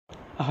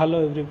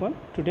Hello everyone,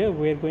 today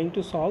we are going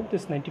to solve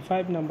this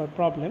 95 number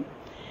problem.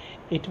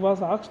 It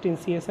was asked in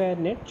CSIR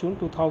NET June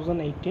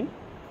 2018.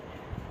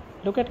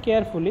 Look at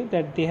carefully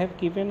that they have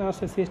given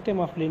us a system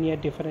of linear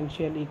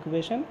differential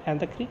equation and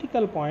the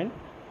critical point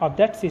of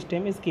that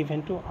system is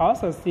given to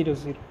us as 0,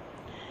 0.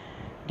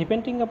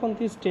 Depending upon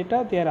this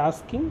data, they are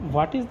asking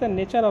what is the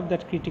nature of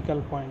that critical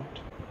point.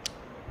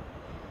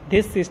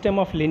 This system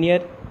of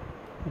linear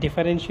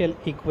differential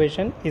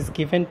equation is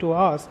given to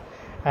us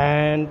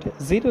and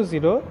 0,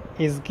 0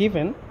 is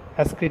given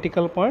as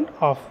critical point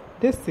of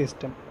this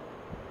system.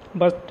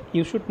 But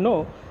you should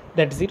know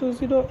that 0,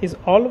 0 is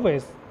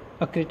always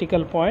a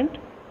critical point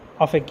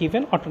of a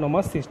given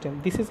autonomous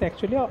system. This is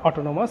actually an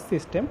autonomous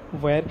system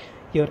where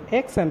your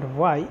x and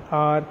y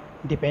are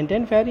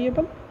dependent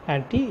variable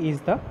and t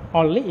is the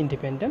only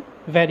independent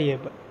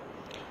variable.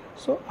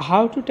 So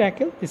how to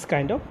tackle this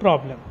kind of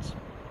problems?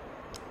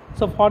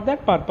 So for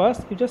that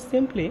purpose, you just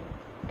simply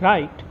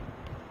write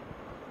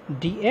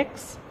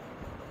dx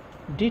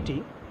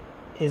dt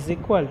is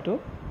equal to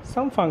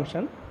some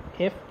function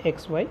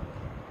fxy.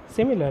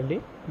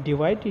 Similarly, dy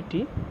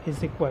dt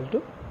is equal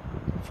to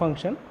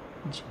function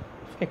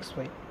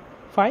gxy.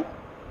 Fine,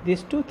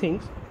 these two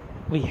things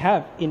we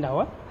have in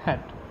our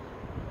hand.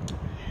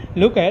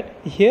 Look at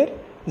here,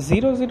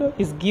 0, 0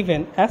 is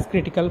given as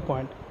critical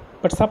point,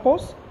 but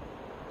suppose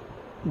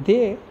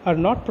they are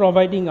not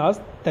providing us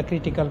the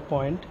critical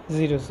point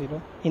 0, 0.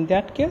 In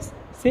that case,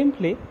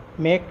 simply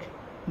make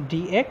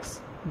dx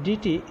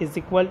dt is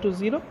equal to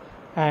 0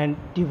 and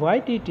dy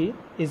dt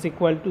is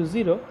equal to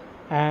 0,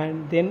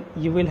 and then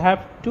you will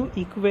have two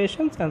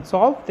equations and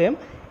solve them.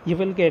 You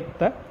will get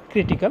the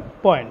critical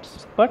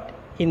points. But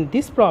in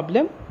this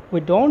problem, we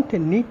don't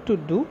need to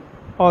do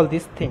all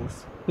these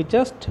things.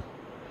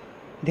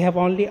 They have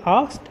only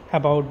asked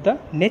about the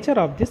nature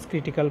of this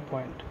critical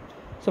point.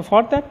 So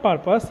for that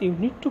purpose, you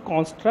need to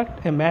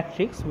construct a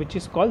matrix which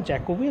is called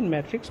Jacobian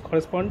matrix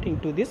corresponding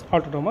to this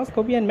autonomous.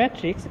 Jacobian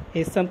matrix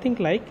is something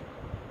like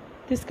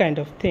this kind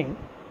of thing: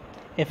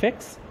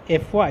 fx,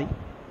 fy,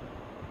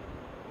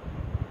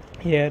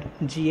 here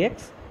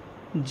gx,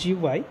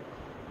 gy.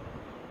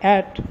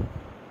 At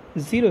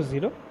 0,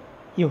 0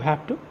 you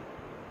have to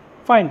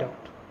find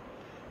out.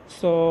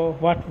 So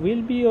what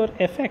will be your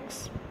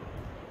fx?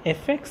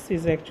 Fx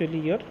is actually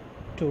your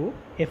 2,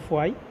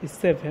 fy is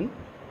 7,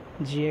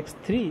 gx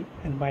 3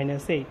 and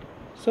minus 8.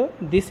 So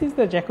this is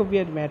the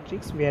Jacobian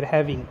matrix we are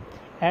having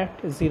at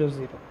 0,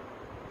 0.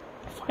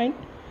 Fine.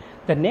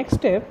 The next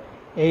step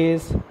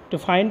is to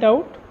find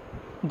out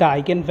the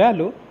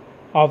eigenvalue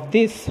of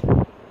this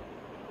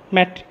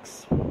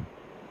matrix.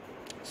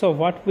 So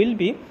what will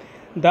be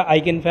the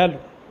eigenvalue?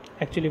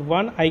 Actually,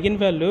 one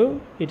eigenvalue,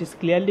 it is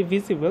clearly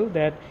visible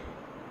that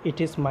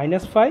it is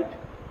minus 5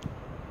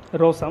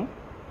 row sum,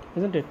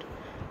 isn't it?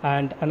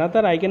 And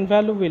another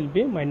eigenvalue will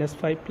be minus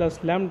 5 plus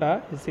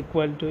lambda is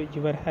equal to,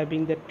 you are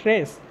having the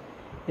trace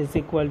is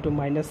equal to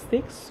minus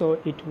 6, so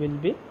it will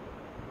be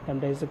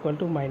lambda is equal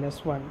to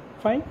minus 1.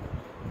 Fine.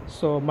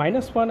 So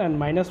minus 1 and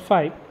minus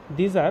 5,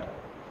 these are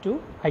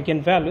two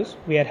eigenvalues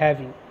we are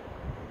having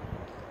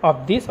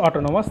of this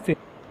autonomous system.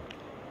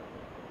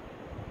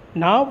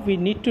 Now we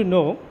need to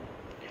know,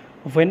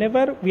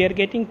 whenever we are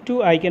getting two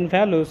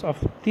eigenvalues of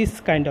this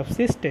kind of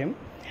system,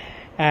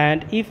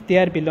 and if they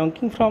are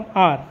belonging from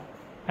R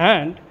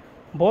and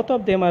both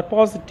of them are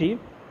positive,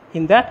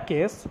 in that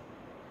case,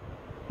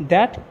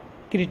 that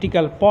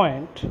critical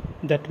point,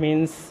 that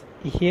means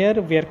here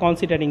we are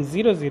considering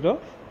 0, 0,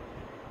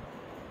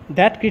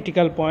 that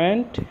critical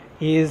point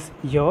is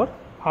your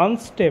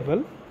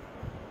unstable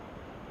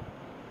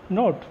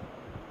node.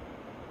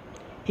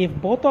 If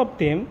both of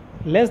them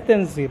less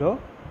than 0,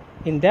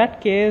 in that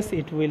case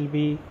it will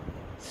be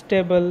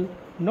stable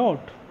node.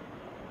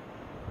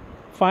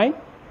 Fine.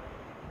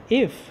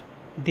 If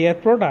their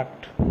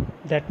product,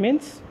 that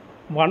means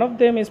one of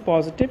them is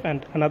positive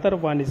and another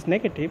one is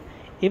negative,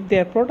 if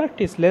their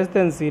product is less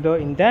than 0,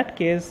 in that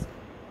case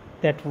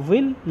that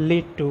will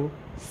lead to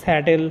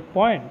saddle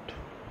point.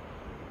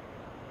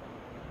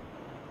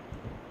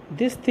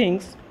 These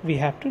things we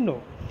have to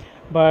know.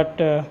 But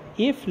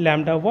if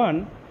lambda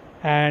 1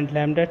 and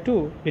lambda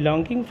 2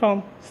 belonging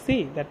from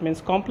C, that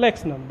means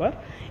complex number,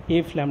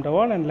 if lambda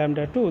 1 and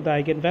lambda 2, the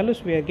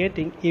eigenvalues we are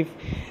getting, if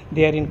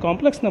they are in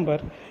complex number,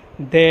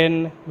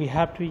 then we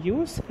have to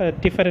use a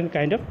different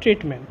kind of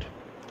treatment.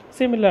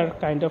 Similar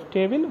kind of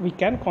table we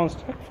can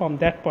construct from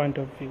that point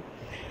of view.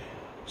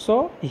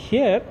 So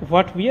here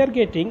what we are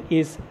getting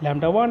is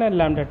lambda 1 and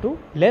lambda 2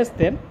 less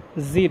than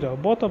 0.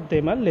 Both of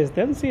them are less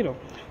than 0.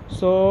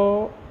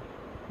 So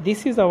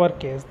this is our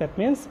case. That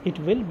means it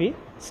will be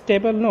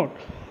stable node.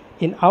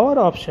 In our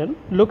option,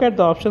 look at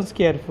the options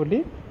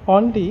carefully.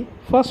 Only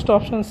first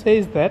option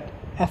says that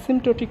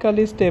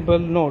asymptotically stable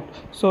node.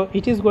 So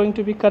it is going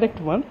to be correct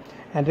one.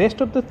 And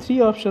rest of the three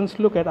options,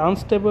 look at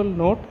unstable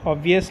node,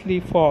 obviously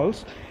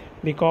false,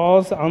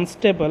 because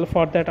unstable,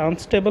 for that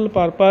unstable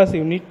purpose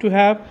you need to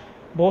have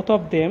both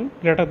of them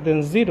greater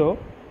than 0.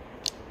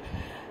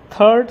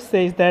 Third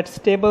says that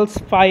stable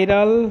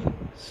spiral,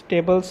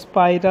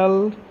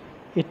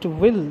 it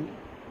will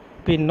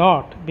be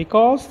not,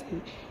 because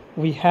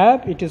we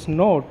have it is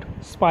node.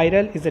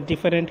 Spiral is a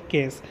different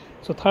case.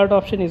 So third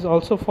option is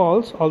also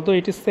false, although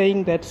it is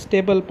saying that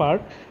stable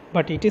part,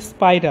 but it is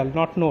spiral,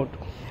 not node.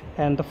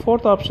 And the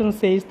fourth option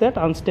says that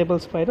unstable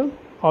spiral.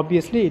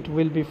 Obviously it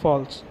will be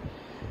false.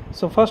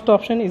 So first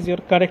option is your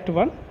correct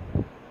one.